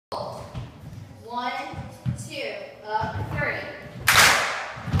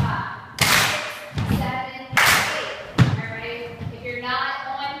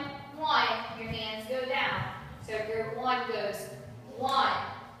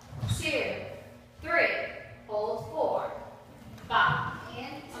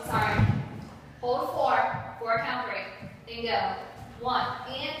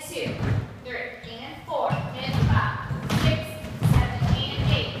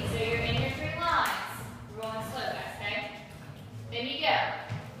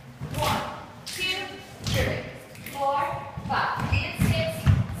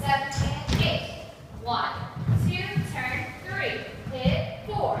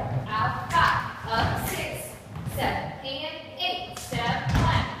out 5, up 6, 7, and 8. Step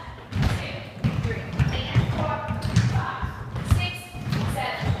 1, 2, 3, and 4, 5, 6, 7,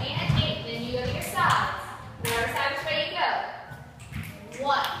 and 8. Then you go to your sides. Whatever side which way you go.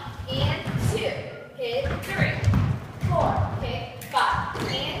 1 and 2. Hit 3, 4. Hit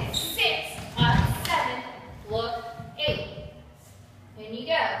 5 and 6. Up 7. Look 8. Then you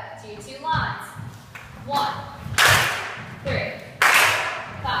go to your 2 lines. 1, 3,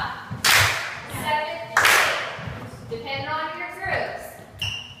 5, 7, 8. Depending on your grooves,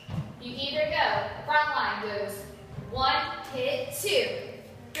 you either go, front line goes 1, hit 2,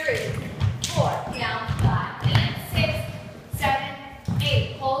 3, 4, down 5, and 6, 7,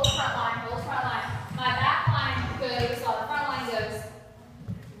 8. Hold front line, hold front line. My back line goes, while the front line goes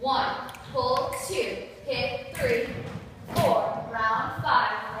 1, pull 2, hit 3, 4, round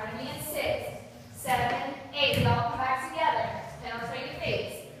 5, running in 6, 7, 8. We all come back together. Depending on which way you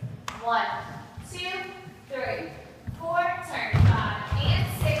face. 1, 2,